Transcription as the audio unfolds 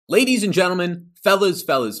Ladies and gentlemen, fellas,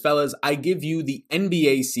 I give you the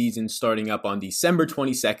NBA season starting up on December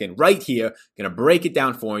 22nd right here. Gonna break it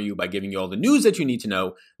down for you by giving you all the news that you need to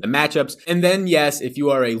know, the matchups, and then yes, if you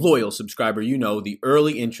are a loyal subscriber, you know the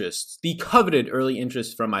early interests, the coveted early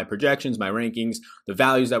interests from my projections, my rankings, the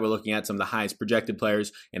values that we're looking at, some of the highest projected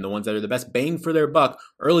players, and the ones that are the best bang for their buck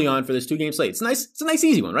early on for this two-game slate. It's a nice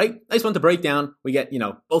easy one, right? Nice one to break down. We get,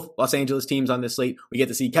 both Los Angeles teams on this slate. We get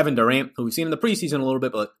to see Kevin Durant, who we've seen in the preseason a little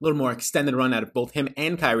bit, but a little more extended run out of both him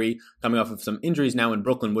and Kyrie, coming off of some injuries now in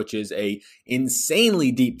Brooklyn, which is a insanely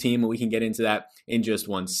deep team, and we can get into that in just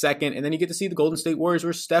 1 second. And then you get to see the Golden State Warriors,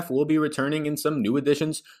 where Steph will be returning, and some new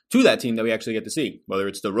additions to that team that we actually get to see, whether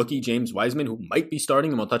it's the rookie James Wiseman, who might be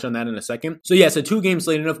starting, and we'll touch on that in a second. So yes, a two-game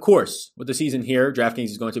slate, and of course, with the season here, Draftkings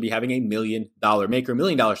is going to be having $1 million maker, $1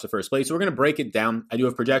 million to first place. So we're going to break it down. I do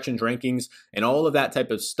have projections, rankings, and all of that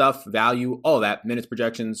type of stuff, value, all of that, minutes,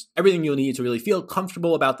 projections, everything you'll need to really feel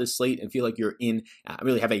comfortable about this slate and feel like you're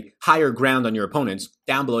really have a higher ground on your opponents.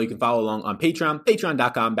 Down below, you can follow along on Patreon,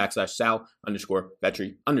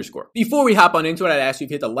 patreon.com/Sal_Vetri_. Before we hop on into it, I'd ask you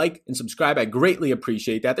to hit the like and subscribe. I greatly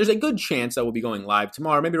appreciate that. There's a good chance that we'll be going live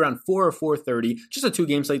tomorrow, maybe around 4 or 4:30, just a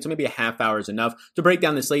two-game slate, so maybe a half hour is enough to break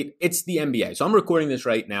down the slate. It's the NBA. So I'm recording this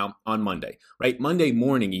right now on Monday, right? Monday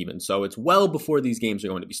morning even. So it's well before these games are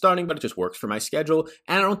going to be starting, but it just works for my schedule.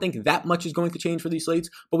 And I don't think that much is going to change for these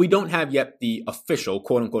slates, but we don't have yet the official,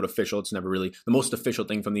 quote unquote official, it's never really the most official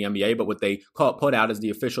thing from the NBA, but what they put out as the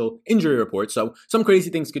official injury report. So some crazy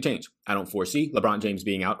things could change. I don't foresee LeBron James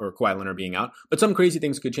being out or Kawhi Leonard being out, but some crazy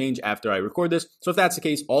things could change after I record this. So if that's the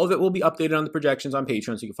case, all of it will be updated on the projections on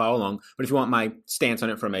Patreon, so you can follow along. But if you want my stance on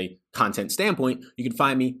it from a content standpoint, you can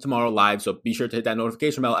find me tomorrow live. So be sure to hit that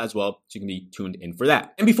notification bell as well, so you can be tuned in for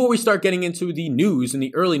that. And before we start getting into the news and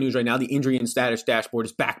the early news right now, the injury and status dashboard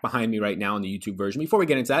is back behind me right now in the YouTube version. Before we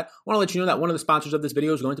get into that, I want to let you know that one of the sponsors of this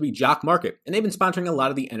video is going to be Jock Market, and they've been sponsoring a lot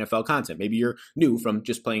of the NFL content. Maybe you're new from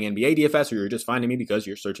just playing NBA DFS, or you're just finding me because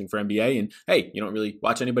you're searching for NBA and hey, you don't really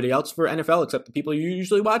watch anybody else for NFL except the people you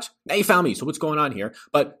usually watch. Now you found me. So what's going on here?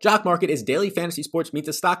 But Jock Market is daily fantasy sports meets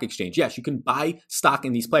a stock exchange. Yes, you can buy stock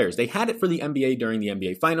in these players. They had it for the NBA during the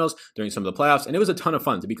NBA finals, during some of the playoffs, and it was a ton of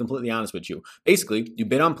fun, to be completely honest with you. Basically, you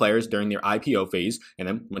bid on players during their IPO phase, and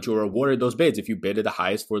then once you were awarded those bids, if you bidded the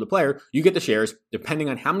highest for the player, you get the shares. Depending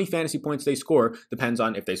on how many fantasy points they score, depends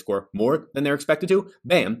on if they score more than they're expected to,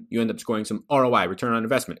 bam, you end up scoring some ROI, return on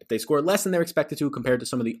investment. If they score less than they're expected to compared to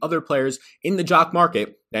some of the other players in the Jock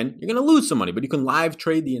Market, then you're going to lose some money, but you can live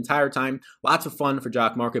trade the entire time. Lots of fun for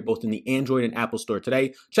Jock Market, both in the Android and Apple Store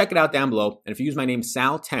today. Check it out down below. And if you use my name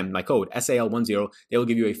SAL10, my code SAL10, they will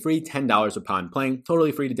give you a free $10 upon playing.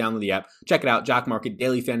 Totally free to download the app. Check it out. Jock Market,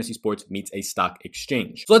 daily fantasy sports meets a stock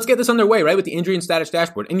exchange. So let's get this underway, right, with the injury and status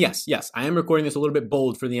dashboard. And yes, I am recording this a little bit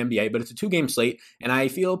bold for the NBA, but it's a two-game slate, and I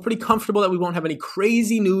feel pretty comfortable that we won't have any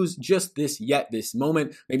crazy news just this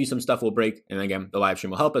moment. Maybe some stuff will break, and again, the live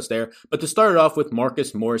stream will help us there. But to start it off with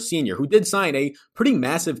Marcus Morris Sr., who did sign a pretty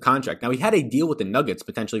massive contract. Now, he had a deal with the Nuggets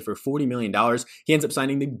potentially for $40 million. He ends up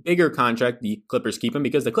signing the bigger contract. The Clippers keep him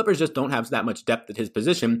because the Clippers just don't have that much depth at his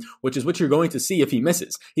position, which is what you're going to see if he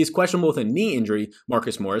misses. He's questionable with a knee injury,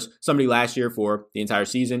 Marcus Morris. Somebody last year for the entire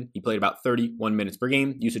season, he played about 31 minutes per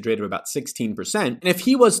game, usage rate of about 16%. And if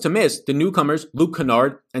he was to miss, the newcomers, Luke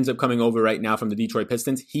Kennard, ends up coming over right now from the Detroit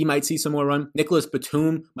Pistons. He might see some more run. Nicholas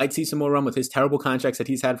Batum might see some more run with his terrible contracts that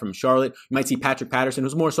he's had from Charlotte. You might see Patrick Patterson,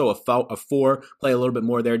 who's more so a 4, play a little bit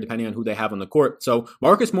more there depending on who they have on the court. So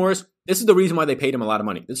Marcus Morris, this is the reason why they paid him a lot of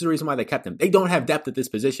money. This is the reason why they kept him. They don't have depth at this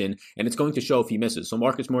position, and it's going to show if he misses. So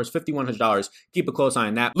Marcus Morris, $5,100. Keep a close eye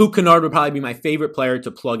on that. Luke Kennard would probably be my favorite player to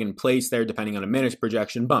plug in place there, depending on a minutes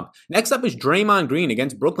projection bump. Next up is Draymond Green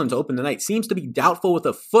against Brooklyn to open the night. Seems to be doubtful with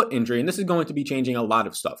a foot injury, and this is going to be changing a lot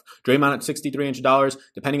of stuff. Draymond at $6,300,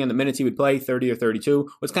 depending on the minutes he would play, 30 or 32,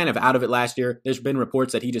 was kind of out of it last year. There's been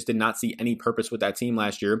reports that he just did not see any purpose with that team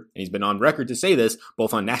last year, and he's been on record to say this,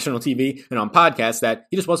 both on national TV and on podcasts, that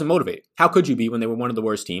he just wasn't motivated. How could you be when they were one of the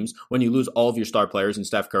worst teams, when you lose all of your star players in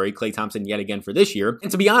Steph Curry, Klay Thompson yet again for this year? And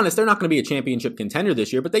to be honest, they're not going to be a championship contender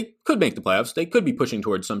this year, but they could make the playoffs. They could be pushing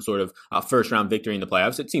towards some sort of first-round victory in the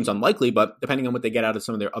playoffs. It seems unlikely, but depending on what they get out of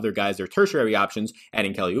some of their other guys, their tertiary options,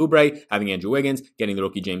 adding Kelly Oubre, having Andrew Wiggins, getting the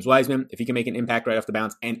rookie James Wiseman, if he can make an impact right off the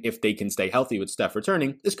bounce, and if they can stay healthy with Steph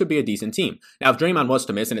returning, this could be a decent team. Now, if Draymond was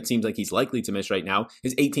to miss, and it seems like he's likely to miss right now,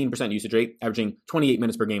 his 18% usage rate, averaging 28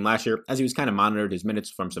 minutes per game last year, as he was kind of monitored his minutes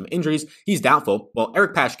from some injuries. injuries, he's doubtful. Well,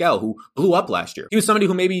 Eric Paschall, who blew up last year, he was somebody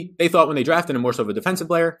who maybe they thought when they drafted him more so of a defensive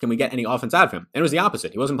player, can we get any offense out of him? And it was the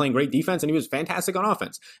opposite. He wasn't playing great defense and he was fantastic on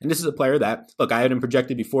offense. And this is a player that, look, I had him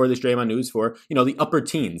projected before this Draymond news for, the upper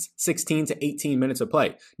teens, 16 to 18 minutes of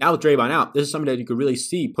play. Now with Draymond out, this is somebody that you could really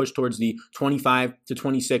see push towards the 25 to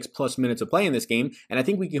 26 plus minutes of play in this game. And I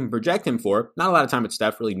think we can project him for not a lot of time with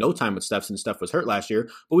Steph, really no time with Steph since Steph was hurt last year,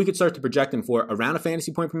 but we could start to project him for around a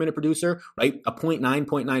fantasy point per minute producer, right? A 0.9,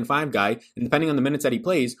 0.95 guy. And depending on the minutes that he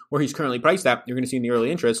plays, where he's currently priced at, you're going to see in the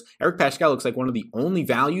early interest, Eric Paschall looks like one of the only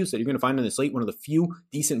values that you're going to find on the slate, one of the few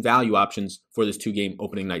decent value options for this 2-game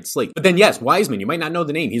opening night slate. But then yes, Wiseman, you might not know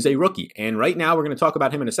the name. He's a rookie. And right now, we're going to talk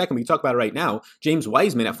about him in a second. We can talk about it right now. James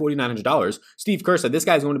Wiseman at $4,900. Steve Kerr said this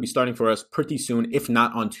guy's going to be starting for us pretty soon, if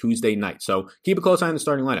not on Tuesday night. So keep a close eye on the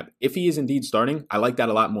starting lineup. If he is indeed starting, I like that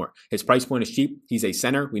a lot more. His price point is cheap. He's a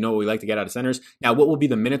center. We know what we like to get out of centers. Now, what will be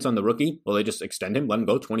the minutes on the rookie? Will they just extend him, let him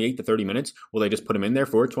go 28 to 30 minutes? Will they just put him in there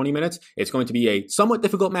for 20 minutes? It's going to be a somewhat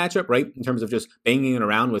difficult matchup, right? In terms of just banging it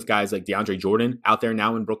around with guys like DeAndre Jordan out there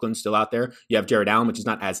now in Brooklyn, still out there. You have Jared Allen, which is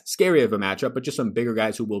not as scary of a matchup, but just some bigger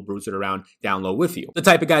guys who will bruise it around down low with you. The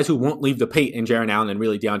type of guys who won't leave the paint in Jared Allen, and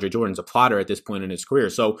really DeAndre Jordan's a plotter at this point in his career.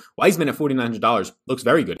 So Wiseman at $4,900 looks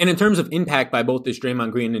very good. And in terms of impact by both this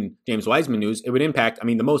Draymond Green and James Wiseman news, it would impact,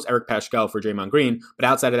 the most Eric Paschall for Draymond Green, but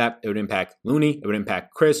outside of that, it would impact Looney, it would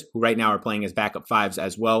impact Chris, who right now are playing as backup fives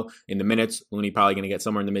as well in the minutes. Looney probably going to get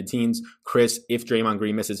somewhere in the mid-teens. Chris, if Draymond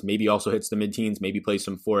Green misses, maybe also hits the mid-teens, maybe plays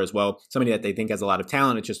some 4 as well. Somebody that they think has a lot of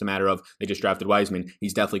talent. It's just a matter of they just drafted Wiseman.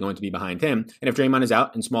 He's definitely going to be behind him. And if Draymond is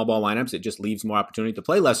out in small ball lineups, it just leaves more opportunity to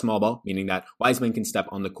play less small ball, meaning that Wiseman can step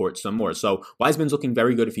on the court some more. So Wiseman's looking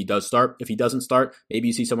very good if he does start. If he doesn't start, maybe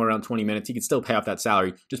you see somewhere around 20 minutes. He could still pay off that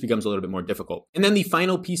salary, just becomes a little bit more difficult. And then the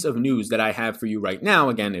final piece of news that I have for you right now,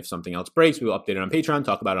 again, if something else breaks, we will update it on Patreon,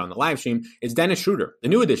 talk about it on the live stream, is Dennis Schroeder, the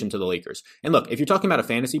new addition to the Lakers. And look, if you're talking about a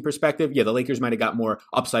fantasy perspective, yeah, the Lakers might have got more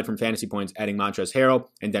upside from fantasy points adding Montrezl Harrell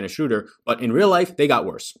and Dennis Schroeder, but in real life, they got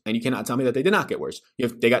worse. And you cannot tell me that they did not get worse.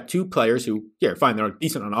 They got two players who, yeah, fine, they're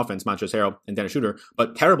decent on offense, Montrezl Harrell and Dennis Schroeder,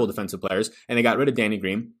 but terrible defensive players. And they got rid of Danny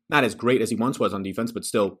Green, not as great as he once was on defense, but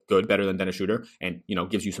still good, better than Dennis Schroeder, and,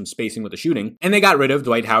 gives you some spacing with the shooting. And they got rid of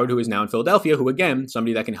Dwight Howard, who is now in Philadelphia, who, again,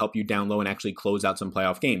 somebody that can help you down low and actually close out some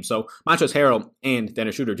playoff games. So Montrezl Harrell and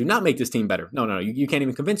Dennis Schroeder do not make this team better. No, you can't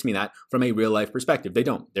even convince me that from a real life perspective. They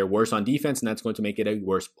don't. They're worse on defense, and that's going to make it a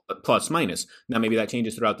worse plus minus. Now, maybe that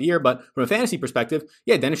changes throughout the year, but from a fantasy perspective,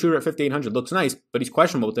 yeah, Dennis Schroeder at 5,800 looks nice, but he's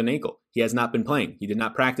questionable with an ankle. He has not been playing. He did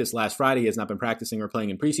not practice last Friday. He has not been practicing or playing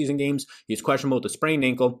in preseason games. He's questionable with a sprained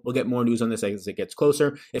ankle. We'll get more news on this as it gets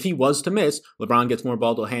closer. If he was to miss, LeBron gets more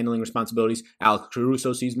ball handling responsibilities. Alex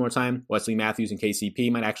Caruso sees more time. Wesley Matthews and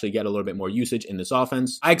KCP might actually get a little bit more usage in this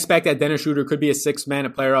offense. I expect that Dennis Schroeder could be a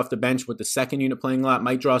six-man player off the bench with the second unit playing a lot.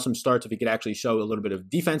 Might draw some starts if he could actually show a little bit of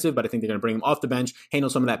defensive, but I think they're going to bring him off the bench, handle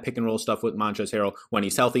some of that pick and roll stuff with Montrezl Harrell when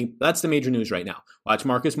he's healthy. But that's the major news right now. Watch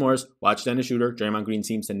Marcus Morris, watch Dennis Schroeder. Draymond Green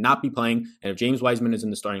seems to not be playing, and if James Wiseman is in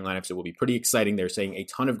the starting lineups, it will be pretty exciting. They're saying a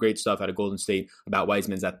ton of great stuff out of Golden State about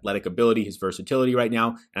Wiseman's athletic ability, his versatility right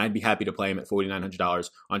now, and I'd be happy to play him at $4,900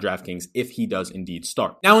 on DraftKings if he does indeed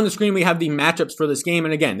start. Now on the screen, we have the matchups for this game,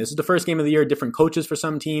 and again, this is the first game of the year, different coaches for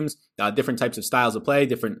some teams, different types of styles of play,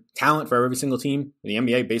 different talent for every single team. The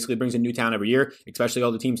NBA basically brings in new talent every year, especially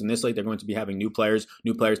all the teams in this slate. They're going to be having new players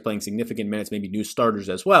playing significant minutes, maybe new starters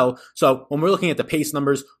as well. So when we're looking at the pace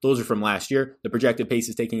numbers, those are from last year. The projected pace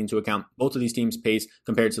is taking into account both of these teams' pace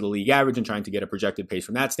compared to the league average and trying to get a projected pace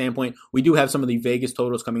from that standpoint. We do have some of the Vegas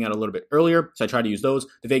totals coming out a little bit earlier, so I try to use those.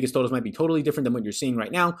 The Vegas totals might be totally different than what you're seeing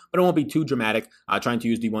right now, but it won't be too dramatic. Trying to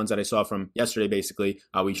use the ones that I saw from yesterday, basically.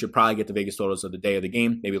 We should probably get the Vegas totals of the day of the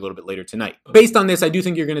game, maybe a little bit later tonight. Based on this, I do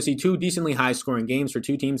think you're going to see two decently high-scoring games for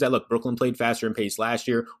two teams that, look, Brooklyn played faster and pace last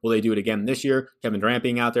year. Will they do it again this year? Kevin Durant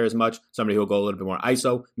being out there as much, somebody who will go a little bit more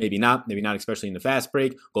ISO, maybe not, especially in the fast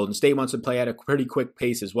break. Golden State wants to play at a pretty quick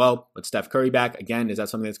pace as well. With Steph Curry back, again, is that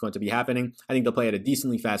something that's going to be happening? I think they'll play at a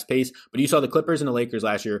decently fast pace, but you saw the Clippers and the Lakers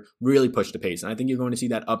last year really push the pace, and I think you're going to see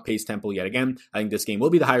that up-pace tempo yet again. I think this game will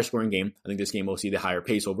be the higher scoring game. I think this game will see the higher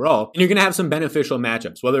pace overall, and you're going to have some beneficial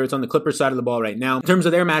matchups, whether it's on the Clippers side of the ball right now. In terms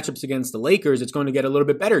of their matchups against the Lakers, it's going to get a little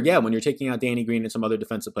bit better, yeah, when you're taking out Danny Green and some other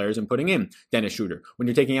defensive players and putting in Dennis Schroeder. When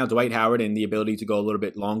you're taking out Dwight Howard and the ability to go a little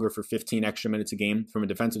bit longer for 15 extra minutes a game from a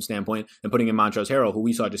defensive standpoint, and putting in Montrezl Harrell, who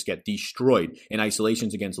we saw just get destroyed in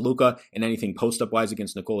isolations against Luka and anything post-up wise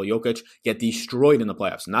against Nikola Jokic, get destroyed in the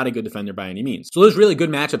playoffs. Not a good defender by any means. So those really really good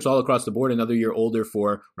matchups all across the board. Another year older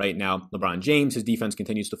for right now LeBron James. His defense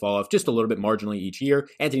continues to fall off just a little bit marginally each year.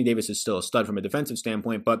 Anthony Davis is still a stud from a defensive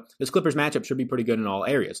standpoint, but this Clippers matchup should be pretty good in all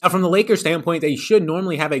areas. Now, from the Lakers standpoint, they should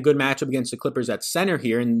normally have a good matchup against the Clippers at center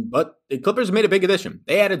here, but the Clippers made a big addition.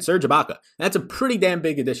 They added Serge Ibaka. That's a pretty damn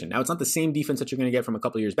big addition. Now, it's not the same defense that you're going to get from a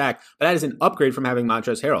couple years back, but that is an upgrade from having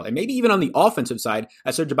Montrezl Harrell. And maybe even on the offensive side,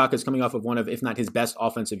 as Serge Ibaka is coming off of one of, if not his best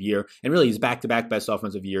offensive year, and really his back-to-back best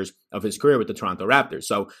offensive years of his career with the Toronto Raptors.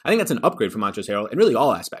 So I think that's an upgrade from Montrezl Harrell in really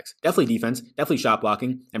all aspects. Definitely defense, definitely shot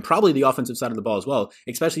blocking, and probably the offensive side of the ball as well,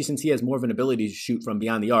 especially since he has more of an ability to shoot from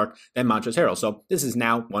beyond the arc than Montrezl Harrell. So this is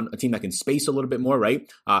now a team that can space a little bit more, right?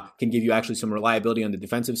 Can give you actually some reliability on the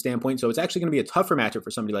defensive standpoint. So it's actually going to be a tougher matchup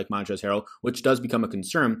for somebody like Montrezl Harrell, which does become a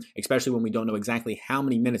concern, especially when we don't know exactly how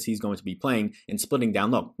many minutes he's going to be playing and splitting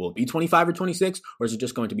down low. Will it be 25 or 26, or is it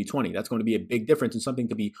just going to be 20? That's going to be a big difference and something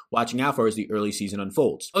to be watching out for as the early season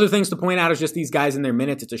unfolds. Other things to point out is just these guys in their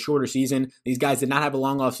minutes. It's a shorter season. These guys did not have a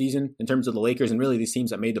long off season in terms of the Lakers and really these teams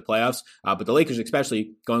that made the playoffs. But the Lakers,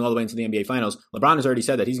 especially going all the way into the NBA Finals, LeBron has already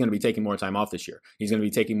said that he's going to be taking more time off this year. He's going to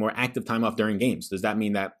be taking more active time off during games. Does that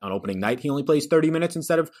mean that on opening night he only plays 30 minutes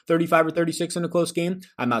instead of 35 or 36 in a close game?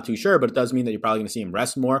 I'm not too sure, but it does mean that you're probably going to see him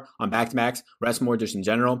rest more on back-to-backs, rest more just in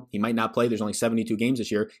general. He might not play. There's only 72 games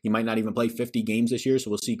this year. He might not even play 50 games this year, so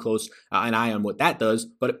we'll see close an eye on what that does,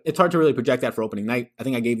 but it's hard to really project that for opening night. I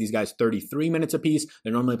think I gave these guys 33 minutes apiece.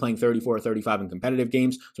 They're normally playing 34 or 35 in competitive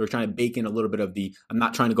games, so we're trying to bake in a little bit of I'm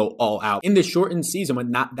not trying to go all out in this shortened season with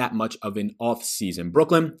not that much of an off season.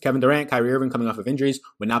 Brooklyn, Kevin Durant, Kyrie Irving coming off of injuries.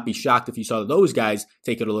 Would not be shocked if you saw those guys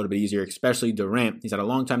take it a little bit easier, especially Durant. He's had a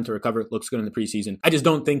long time to recover. Looks good in the preseason. I just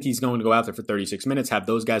don't think he's going to go out there for 36 minutes, have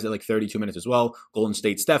those guys at like 32 minutes as well. Golden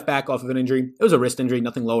State Steph back off of an injury. It was a wrist injury,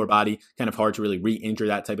 nothing lower body. Kind of hard to really re-injure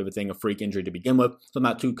that type of a thing, a freak injury to begin with. So I'm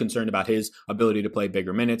not too concerned about his ability to play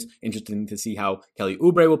bigger minutes. Interesting to see how Kelly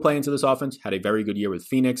Oubre will play into this offense. Had a very good year with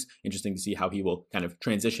Phoenix. Interesting to see how he will kind of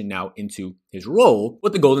transition now into his role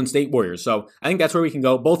with the Golden State Warriors. So I think that's where we can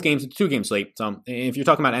go. Both games, it's a 2-game slate. So if you're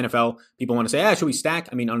talking about NFL, people want to say, should we stack?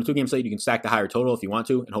 I mean, on a 2-game slate, you can stack the higher total if you want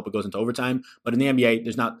to and hope it goes into overtime. But in the NBA,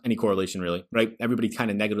 there's not any correlation really, right? Everybody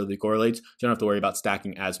kind of negatively correlates. So you don't have to worry about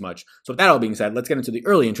stacking as much. So with that all being said, let's get into the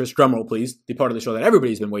early interest. Drum roll, please. The part of the show that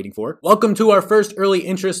everybody's been waiting for. Welcome to our first early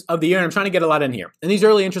interest of the year. And I'm trying to get a lot in here. And these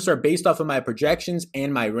early interests are based off of my projections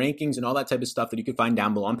and my rankings and all that type of stuff that you can find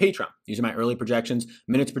down below on Patreon. These are my early projections,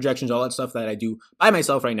 minutes projections, all that stuff that I do by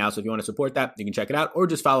myself right now. So if you want to support that, you can check it out or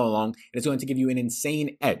just follow along. And it's going to give you an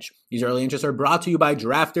insane edge. These early interests are brought to you by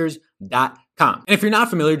Drafters.com. And if you're not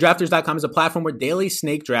familiar, Drafters.com is a platform where daily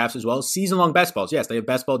snake drafts as well as season-long best balls. Yes, they have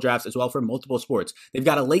best ball drafts as well for multiple sports. They've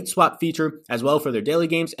got a late swap feature as well for their daily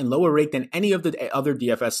games and lower rate than any of the other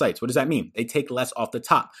DFS sites. What does that mean? They take less off the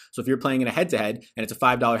top. So if you're playing in a head-to-head and it's a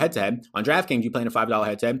 $5 head-to-head, on Draftkings, you play in a $5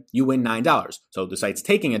 head-to-head, you win $9. So the site's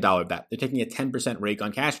taking $1 of that. They're taking a 10% rake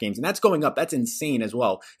on cash games, and that's going up. That's insane as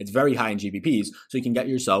well. It's very high in GPPs, so you can get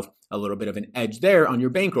yourself a little bit of an edge there on your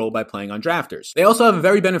bankroll by playing on Drafters. They also have a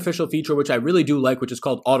very beneficial feature, which I really do like, which is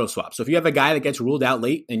called auto swap. So if you have a guy that gets ruled out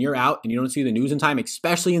late and you're out and you don't see the news in time,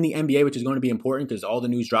 especially in the NBA, which is going to be important because all the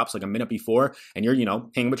news drops like a minute before and you're,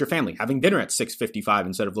 hanging with your family, having dinner at 6:55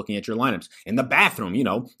 instead of looking at your lineups, in the bathroom,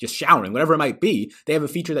 just showering, whatever it might be, they have a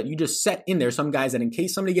feature that you just set in there. Some guys that in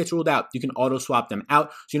case somebody gets ruled out, you can auto swap them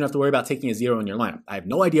out. So you don't have to worry about taking a zero in your lineup. I have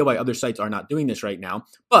no idea why other sites are not doing this right now,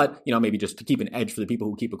 but maybe just to keep an edge for the people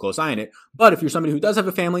who keep a close eye on it. But if you're somebody who does have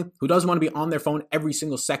a family, who doesn't want to be on their phone every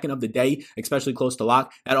single second of the day, especially close to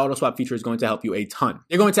lock, that auto swap feature is going to help you a ton.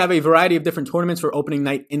 They're going to have a variety of different tournaments for opening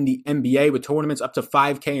night in the NBA with tournaments up to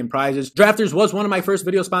 $5K in prizes. Drafters was one of my first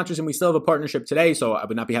video sponsors and we still have a partnership today. So I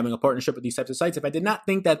would not be having a partnership with these types of sites if I did not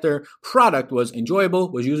think that their product was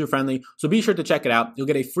enjoyable, was user-friendly. So be sure to check it out. You'll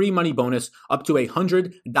get a free money bonus up to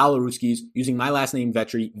 $100 Rooskies using my last name,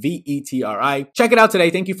 Vetri, Vetri. Check it out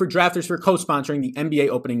today. Thank you for Drafters for co-sponsoring the NBA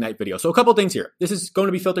opening night video. So a couple things here. This is going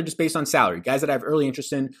to be filtered just based on salary. Guys that I have early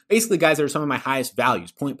interest in, basically guys that are some of my highest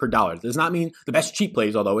values, point per dollar. It does not mean the best cheap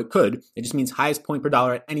plays, although it could. It just means highest point per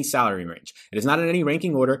dollar at any salary range. It is not in any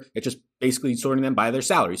ranking order. It's just basically sorting them by their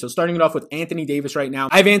salary. So starting it off with Anthony Davis right now.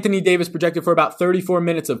 I have Anthony Davis projected for about 34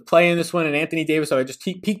 minutes of play in this one. And Anthony Davis, so I just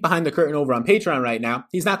peek behind the curtain over on Patreon right now.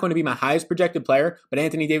 He's not going to be my highest projected player, but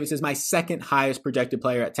Anthony Davis is my second highest projected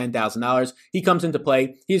player at $10,000. He comes into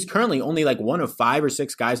play. He is currently only like one of 5 or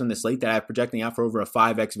 6 guys on the slate that I have projecting out for over a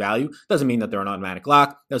 5x value. Doesn't mean that they're an automatic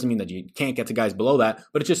lock. Doesn't mean that you can't get to guys below that,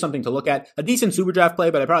 but it's just something to look at. A decent super draft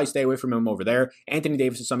play, but I probably stay away from him over there. Anthony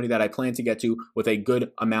Davis is somebody that I plan to get to with a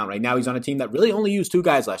good amount. Right now, he's on a team that really only used two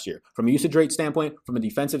guys last year. From a usage rate standpoint, from a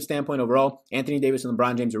defensive standpoint overall, Anthony Davis and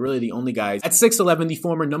LeBron James are really the only guys. At 6'11", the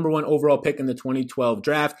former number one overall pick in the 2012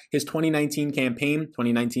 draft, his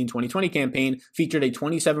 2019-2020 campaign featured a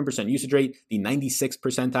 27% usage rate, the 96th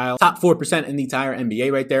percentile, top 4% in the entire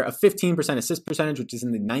NBA right there, a 15% assist percentage, which is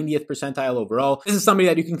in the 90th percentile overall. This is somebody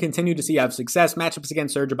that you can continue to see have success. Matchups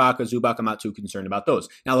against Serge Ibaka, Zubac, I'm not too concerned about those.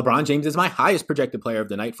 Now, LeBron James is my highest projected player of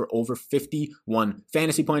the night for over 51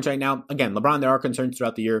 fantasy points right now. Again, LeBron, there are concerns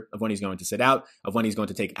throughout the year of when he's going to sit out, of when he's going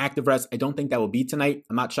to take active rest. I don't think that will be tonight.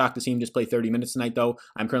 I'm not shocked to see him just play 30 minutes tonight, though.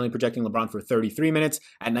 I'm currently projecting LeBron for 33 minutes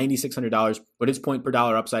at $9,600, but his point per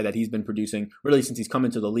dollar upside that he's been producing really since he's come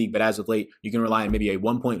into the league, but as of late, you can rely on maybe a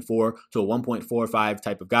 1.4 to a 1.45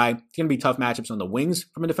 type of guy. It's going to be tough matchups on the wings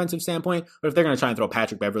from a defensive standpoint, but if they're going to try and throw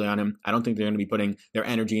Patrick Beverley on him, I don't think they're going to be putting their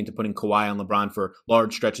energy into putting Kawhi on LeBron for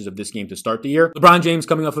large stretches of this game to start the year. LeBron James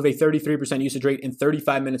coming off of a 33% usage rate in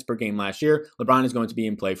 35 minutes per game last year. LeBron is going to be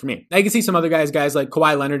in play for me. Now you can see some other guys like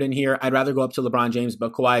Kawhi Leonard in here. I'd rather go up to LeBron James,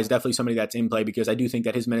 but Kawhi is definitely somebody that's in play because I do think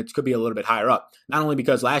that his minutes could be a little bit higher up. Not only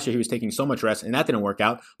because last year he was taking so much rest and that didn't work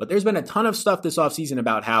out, but there's been a ton of stuff this offseason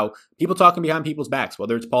about how people talking behind people's backs,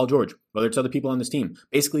 whether it's Paul George, whether it's other people on this team,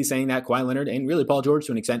 basically saying that Kawhi Leonard and really Paul George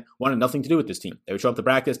to an extent wanted nothing to do with this team. They would show up to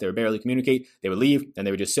practice, they would barely communicate, they would leave, and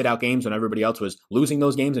they would just sit out games when everybody else was losing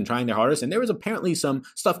those games and trying their hardest. And there was apparently some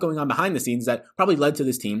stuff going on behind the scenes that probably led to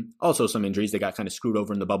this team. Also some injuries. They got kind of screwed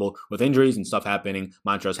over in the bubble with injuries and stuff happening.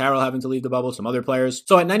 Montrezl Harrell having to leave the bubble, some other players.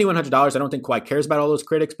 So at $9,100, I don't think Kawhi cares about all those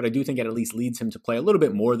critics, but I do think it at least leads him to play a little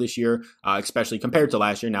bit more this year, especially compared to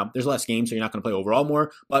last year. Now, there's less games, so you're not going to play overall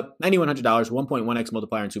more, but $9,100, 1.1x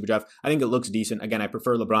multiplier in Superdraft, I think it looks decent. Again, I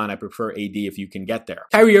prefer LeBron. I prefer AD if you can get there.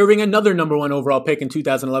 Kyrie Irving, another number one overall pick in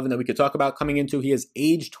 2011 that we could talk about coming into his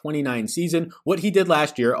age 29 season. What he did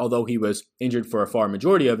last year, although he was injured for a far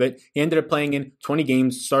majority of it, he ended up playing in 20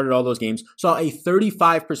 games, started all those games, saw a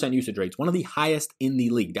 35% usage rate, one of the highest in the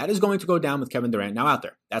league. That is going to go down with Kevin Durant now out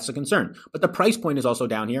there. That's a concern. But the price point is also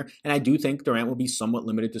down here, and I do think Durant will be somewhat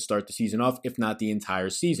limited to start the season off, if not the entire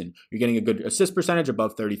season. You're getting a good assist percentage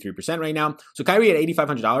above 33% right now. So Kyrie at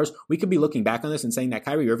 $8,500, we could be looking back on this and saying that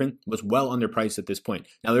Kyrie Irving was well underpriced at this point.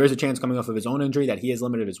 Now, there is a chance coming off of his own injury that he is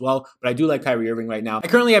limited as well, but I do like Kyrie Irving right now. I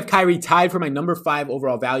currently have Kyrie tied for my number 5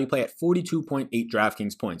 overall value play at 42.8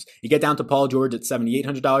 DraftKings points. You get down to Paul George at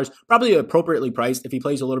 $7,800, probably appropriately priced. If he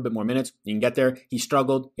plays a little bit more minutes, you can get there. He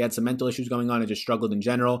struggled. He had some mental issues going on and just struggled in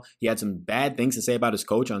general. He had some bad things to say about his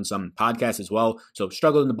coach on some podcasts as well. So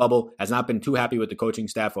struggled in the bubble, has not been too happy with the coaching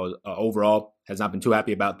staff overall. Has not been too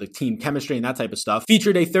happy about the team chemistry and that type of stuff.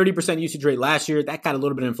 Featured a 30% usage rate last year. That got a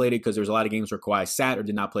little bit inflated because there was a lot of games where Kawhi sat or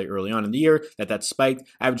did not play early on in the year. That spiked.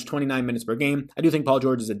 Averaged 29 minutes per game. I do think Paul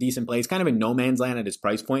George is a decent play. He's kind of in no man's land at his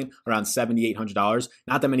price point, around $7,800.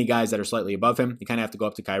 Not that many guys that are slightly above him. You kind of have to go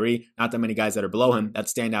up to Kyrie. Not that many guys that are below him that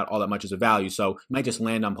stand out all that much as a value. So you might just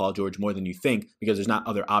land on Paul George more than you think because there's not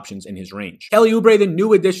other options in his range. Kelly Oubre, the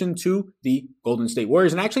new addition to the Golden State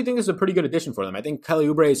Warriors, and I actually think this is a pretty good addition for them. I think Kelly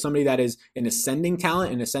Oubre is somebody that is an ascending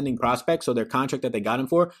talent, an ascending prospect, so their contract that they got him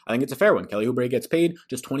for, I think it's a fair one. Kelly Oubre gets paid,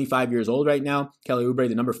 just 25 years old right now. Kelly Oubre,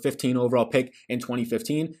 the number 15 overall pick in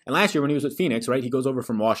 2015. And last year when he was with Phoenix, right, he goes over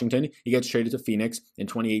from Washington. He gets traded to Phoenix in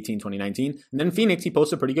 2018, 2019. And then Phoenix, he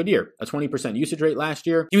posted a pretty good year, a 20% usage rate last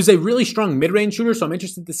year. He was a really strong mid-range shooter, so I'm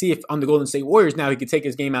interested to see if on the Golden State Warriors now he could take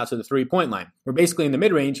his game out to the three-point line. Where basically in the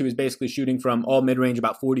mid-range, he was basically shooting from all mid-range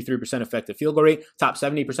about 43% effective field goal rate. Top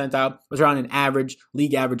 70 percentile, was around an average,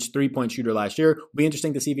 league average three-point shooter last year. It'll be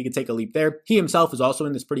interesting to see if he could take a leap there. He himself is also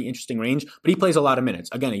in this pretty interesting range, but he plays a lot of minutes.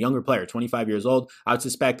 Again, a younger player, 25 years old. I would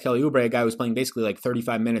suspect Kelly Oubre, a guy who was playing basically like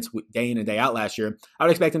 35 minutes day in and day out last year, I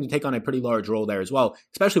would expect him to take on a pretty large role there as well,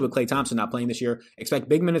 especially with Klay Thompson not playing this year. Expect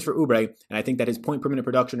big minutes for Oubre, and I think that his point per minute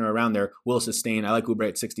production or around there will sustain. I like Oubre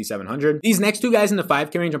at 6,700. These next two guys in the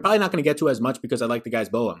 5K range, I'm probably not going to get to as much because I like the guys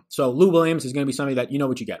below him. So Lou Williams is going to be somebody that you know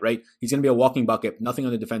what you get, right? He's going to be a walking bucket, nothing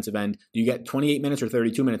on the defensive end. Do you get 28 minutes or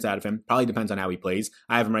 32 minutes out of him? Probably depends on how he plays.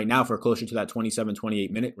 I have him right now for closer to that 27,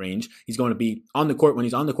 28 minute range. He's going to be on the court when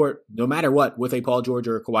he's on the court, no matter what, with a Paul George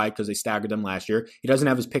or a Kawhi because they staggered them last year. He doesn't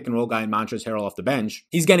have his pick and roll guy in Montrezl Harrell off the bench.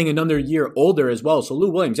 He's getting another year older as well. So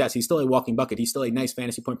Lou Williams, yes, he's still a walking bucket. He's still a nice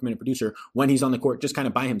fantasy point per minute producer when he's on the court just kind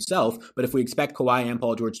of by himself. But if we expect Kawhi and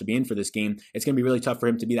Paul George to be in for this game, it's going to be really tough for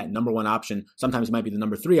him to be that number one option. Sometimes it might be the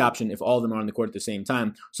number 3 option if all of them are on the court at the same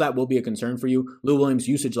time. So that will be a concern for you. Lou Williams'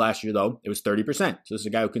 usage last year, though, it was 30%. So this is a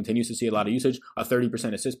guy who continues to see a lot lot of usage, a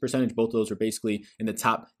 30% assist percentage. Both of those were basically in the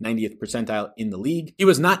top 90th percentile in the league. He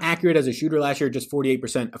was not accurate as a shooter last year, just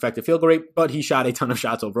 48% effective field goal rate, but he shot a ton of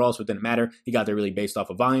shots overall, so it didn't matter. He got there really based off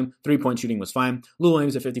of volume. 3-point shooting was fine. Lou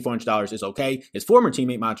Williams at $5,400 is okay. His former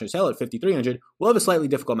teammate Montrezl Harrell at $5,300 will have a slightly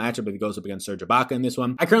difficult matchup if he goes up against Serge Ibaka in this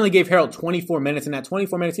one. I currently gave Harrell 24 minutes. In that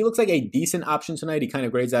 24 minutes, he looks like a decent option tonight. He kind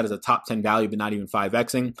of grades that as a top 10 value, but not even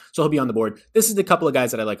 5xing, so he'll be on the board. This is the couple of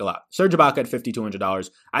guys that I like a lot. Serge Ibaka at $5,200.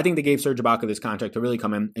 I think they gave Serge Ibaka this contract to really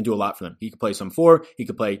come in and do a lot for them. He could play some 4. He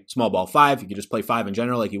could play small ball 5. He could just play 5 in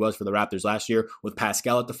general like he was for the Raptors last year with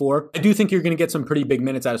Pascal at the 4. I do think you're going to get some pretty big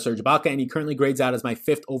minutes out of Serge Ibaka, and he currently grades out as my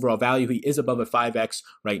 5th overall value. He is above a 5x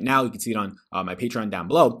right now. You can see it on my Patreon down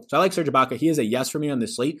below. So I like Serge Ibaka. He is a yes for me on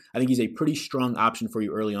this slate. I think he's a pretty strong option for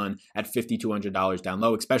you early on at $5,200 down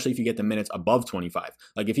low, especially if you get the minutes above 25.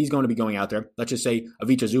 Like if he's going to be going out there, let's just say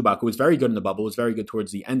Ivica Zubac, who was very good in the bubble, was very good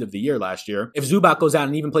towards the end of the year last year. If Zubac goes out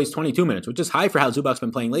and even plays 22 minutes, which is high for how Zubac's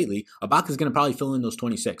been playing lately, Ibaka's going to probably fill in those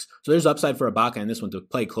 26. So there's upside for Ibaka in this one to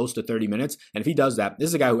play close to 30 minutes. And if he does that, this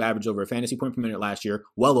is a guy who averaged over a fantasy point per minute last year,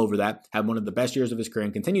 well over that, had one of the best years of his career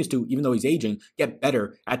and continues to, even though he's aging, get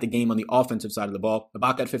better at the game on the offensive side of the ball.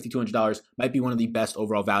 Ibaka at $5,200 might be one of the best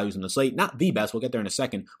overall values in the slate. Not the best, we'll get there in a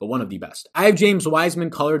second, but one of the best. I have James Wiseman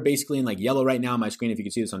colored basically in like yellow right now on my screen if you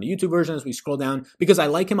can see this on the YouTube version as we scroll down, because I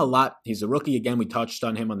like him a lot. He's a rookie. Again, we touched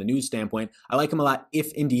on him on the news standpoint. I like him a lot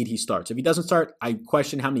if indeed he starts. If he doesn't start, I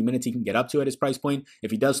question how many minutes he can get up to at his price point.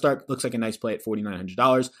 If he does start, looks like a nice play at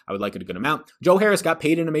 $4,900. I would like it a good amount. Joe Harris got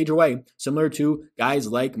paid in a major way, similar to guys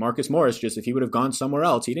like Marcus Morris. Just if he would have gone somewhere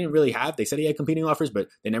else, he didn't really have. They said he had competing offers, but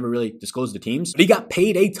they never really disclosed the teams. But he got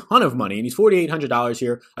paid a ton of money, and he's $4,800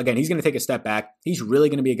 here. Again, he's going to take a step back. He's really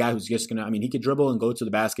going to be a guy who's just going to, he could dribble and go to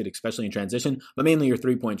the basket, especially in transition, but mainly your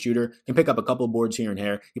 3-point shooter. Can pick up a couple of boards here and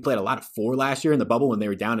there. He played a lot of 4 last year in the bubble when they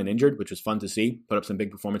were down and injured, which was fun to see. Put up some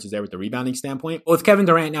big performances there with the rebounding standpoint. But with Kevin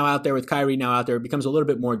Durant now out there, with Kyrie now out there, it becomes a little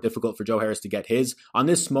bit more difficult for Joe Harris to get his. On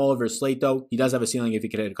this small of a slate, though, he does have a ceiling if he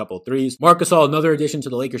could hit a couple of threes. Marc Gasol, another addition to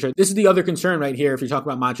the Lakers shirt. This is the other concern right here if you talk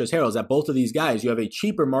about Montrezl Harrell, is that both of these guys, you have a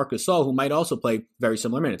cheaper Marc Gasol who might also play very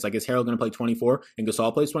similar minutes. Like, is Harrell going to play 24 and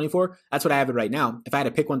Gasol plays 24? That's what I have it right now. If I had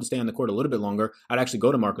to pick one to stay on the court a little bit longer, I'd actually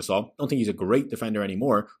go to Marc Gasol. Don't think he's a great defender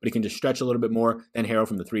anymore, but he can just stretch a little bit more than Harrell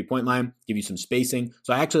from the 3-point line, give you some spacing.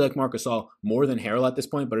 So I actually like Marc Gasol more than Harrell at this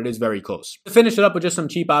point, but it is very close. To finish it up with just some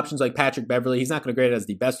cheap options like Patrick Beverley, he's not going to grade it as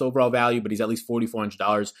the best overall value, but he's at least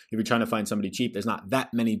 $4,400. If you're trying to find somebody cheap, there's not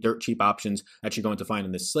that many dirt cheap options that you're going to find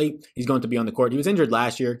in this slate. He's going to be on the court. He was injured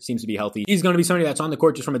last year, seems to be healthy. He's going to be somebody that's on the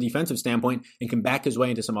court just from a defensive standpoint and can back his way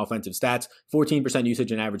into some offensive stats. 14%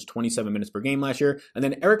 usage and averaged 27 minutes per game last year. And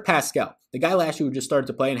then Eric Pascal, the guy last year who just started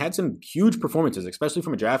to play and had some huge performances, especially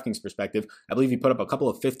from a Draftkings perspective. I believe he put up a couple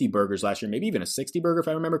of 50 burgers last year, maybe even a 60 burger if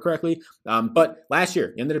I remember correctly. But last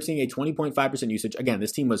year, he ended up seeing a 20.5% usage. Again,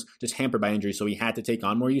 this team was just hampered by injury, so he had to take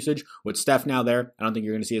on more usage. With Steph now there, I don't think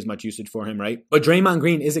you're going to see as much usage for him, right? But Draymond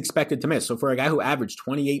Green is expected to miss. So for a guy who averaged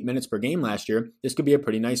 28 minutes per game last year, this could be a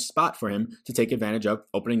pretty nice spot for him to take advantage of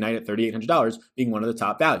opening night at $3,800 being one of the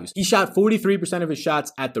top values. He shot 43% of his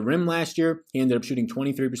shots at the rim last year. He ended up shooting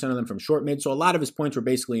 23% of them from short mid. So a lot of his points were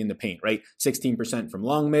basically in the paint, right? 16% from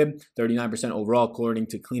long mid, 39% overall according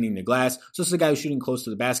to cleaning the glass. So this is a guy who's shooting close to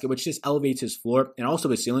the basket, which just elevates his floor and also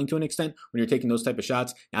his ceiling to an extent when you're taking those type of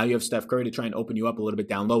shots. Now you have Steph Curry to try and open you up a little bit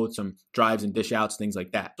down low with some drives and dish outs, things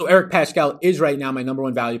like that. So Eric Pascal is right now my number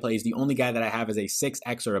one value play. He's the only guy that I have as a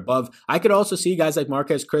 6x or above. I could also see guys like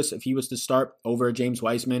Marquez Chris if he was to start over James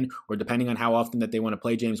Wiseman, or depending on how often that they want to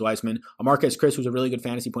play James Wiseman. Marquez Chris, who's a really good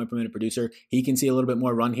fantasy point per minute producer, he can see a little bit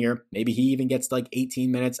more run here. Maybe he even gets like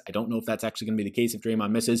 18 minutes. I don't know if that's actually going to be the case if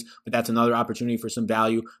Draymond misses, but that's another opportunity for some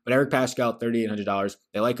value. But Eric Pascal, $3,800.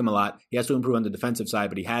 They like him a lot. He has to improve on the defensive side,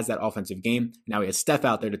 but he has that offensive game. Now he has Steph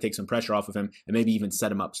out there to take some pressure off of him and maybe even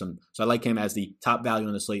set him up some. So I like him as the top value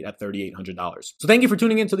on the slate at $3,800. So thank you for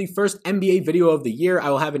tuning in to the first NBA video of the year. I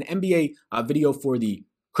will have an NBA video for the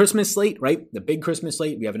Christmas slate, right? The big Christmas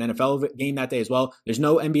slate. We have an NFL game that day as well. There's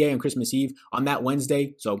no NBA on Christmas Eve on that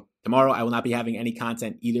Wednesday. So tomorrow, I will not be having any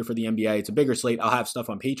content either for the NBA. It's a bigger slate. I'll have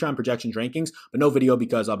stuff on Patreon, projections, rankings, but no video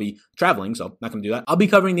because I'll be traveling, so not going to do that. I'll be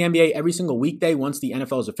covering the NBA every single weekday once the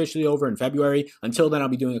NFL is officially over in February. Until then, I'll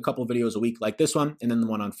be doing a couple videos a week like this one, and then the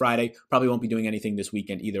one on Friday. Probably won't be doing anything this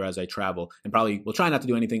weekend either as I travel, and probably will try not to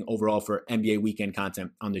do anything overall for NBA weekend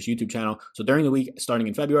content on this YouTube channel. So during the week, starting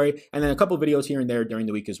in February, and then a couple videos here and there during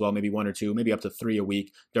the week as well, maybe 1 or 2, maybe up to 3 a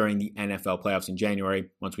week during the NFL playoffs in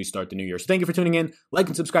January once we start the new year. So thank you for tuning in. Like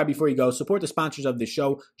and subscribe before you go, support the sponsors of this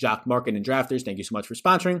show, Jock Market and Drafters. Thank you so much for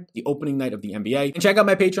sponsoring the opening night of the NBA. And check out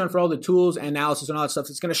my Patreon for all the tools and analysis and all that stuff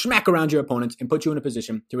that's going to smack around your opponents and put you in a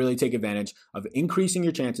position to really take advantage of increasing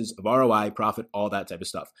your chances of ROI, profit, all that type of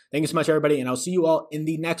stuff. Thank you so much, everybody, and I'll see you all in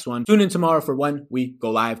the next one. Tune in tomorrow for when we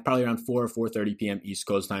go live, probably around 4 or 4:30 p.m. East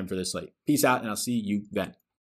Coast time for this slate. Peace out, and I'll see you then.